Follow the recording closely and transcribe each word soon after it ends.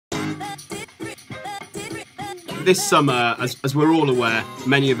This summer, as we're all aware,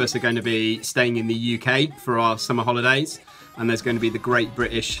 many of us are going to be staying in the UK for our summer holidays, and there's going to be the Great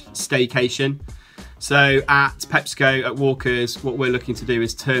British Staycation. So at PepsiCo, at Walkers, what we're looking to do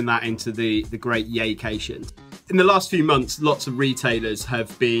is turn that into the Great YAY-cation. In the last few months, lots of retailers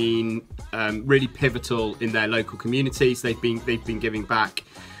have been really pivotal in their local communities. They've been giving back.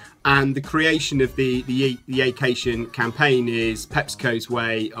 And the creation of the YAY-cation campaign is PepsiCo's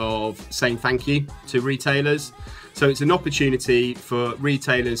way of saying thank you to retailers. So it's an opportunity for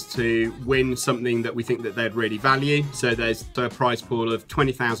retailers to win something that we think that they'd really value. So there's a prize pool of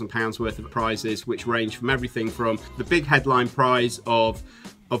 £20,000 worth of prizes, which range from everything from the big headline prize of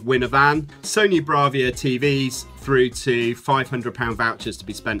win a van, Sony Bravia TVs, through to £500 vouchers to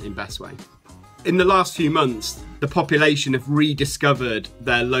be spent in Best Way. In the last few months, the population have rediscovered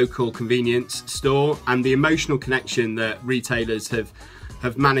their local convenience store, and the emotional connection that retailers have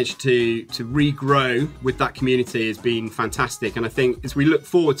managed to regrow with that community has been fantastic. And I think as we look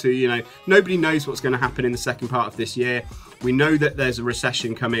forward to, nobody knows what's going to happen in the second part of this year. We know that there's a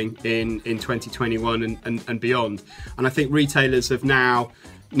recession coming in 2021 and beyond. And I think retailers have now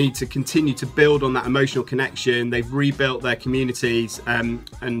need to continue to build on that emotional connection. They've rebuilt their communities and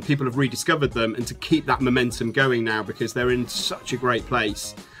people have rediscovered them, and to keep that momentum going now, because they're in such a great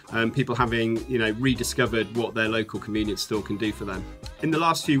place. People having rediscovered what their local convenience store can do for them. In the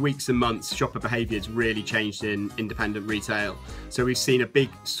last few weeks and months, shopper behaviour has really changed in independent retail. So we've seen a big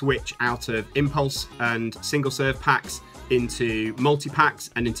switch out of impulse and single serve packs into multi-packs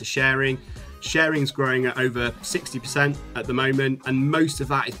and into sharing. Sharing's growing at over 60% at the moment, and most of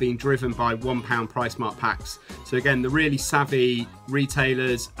that is being driven by £1 price mark packs. So again, the really savvy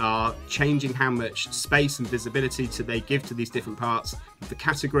retailers are changing how much space and visibility they give to these different parts of the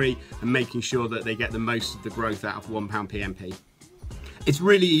category, and making sure that they get the most of the growth out of £1 PMP. It's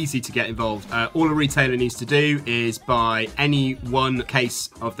really easy to get involved. All a retailer needs to do is buy any one case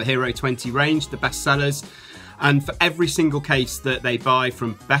of the Hero20 range, the best sellers. And for every single case that they buy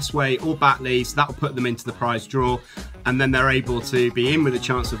from Best Way or Batley's, that'll put them into the prize draw. And then they're able to be in with a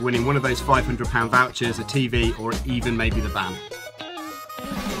chance of winning one of those £500 vouchers, a TV, or even maybe the van.